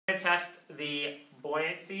test the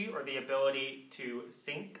buoyancy, or the ability to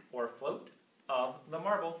sink or float, of the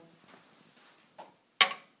marble.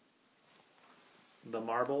 The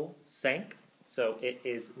marble sank, so it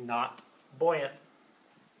is not buoyant.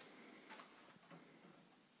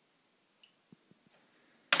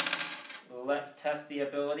 Let's test the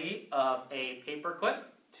ability of a paperclip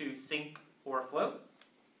to sink or float.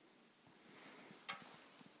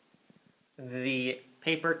 The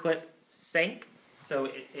paperclip sank, so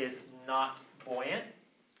it is not buoyant.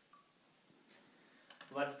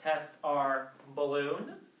 Let's test our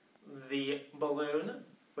balloon. The balloon,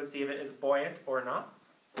 let's see if it is buoyant or not.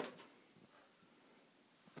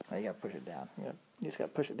 Oh, you gotta push it down. You just gotta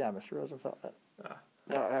push it down, Mr. Rosenfeld.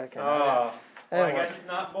 Oh, okay. well, I guess it's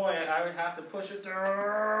not buoyant. I would have to push it down.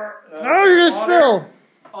 Oh, you're gonna spill!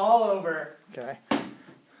 All over. Okay.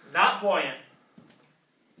 Not buoyant.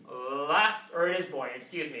 Or it is buoyant,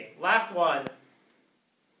 excuse me. Last one.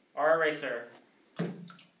 Our eraser.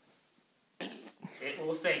 It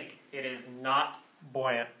will sink. It is not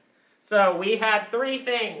buoyant. So we had three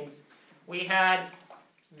things. We had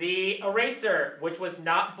the eraser, which was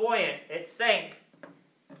not buoyant. It sank.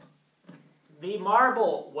 The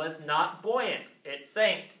marble was not buoyant. It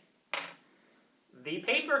sank. The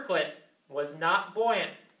paperclip was not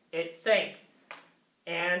buoyant. It sank.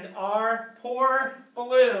 And our poor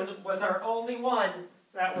balloon was our only one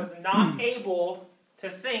that was not able to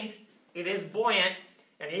sink. It is buoyant,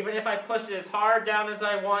 and even if I push it as hard down as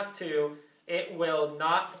I want to, it will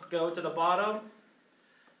not go to the bottom.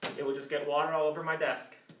 It will just get water all over my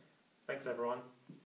desk. Thanks, everyone.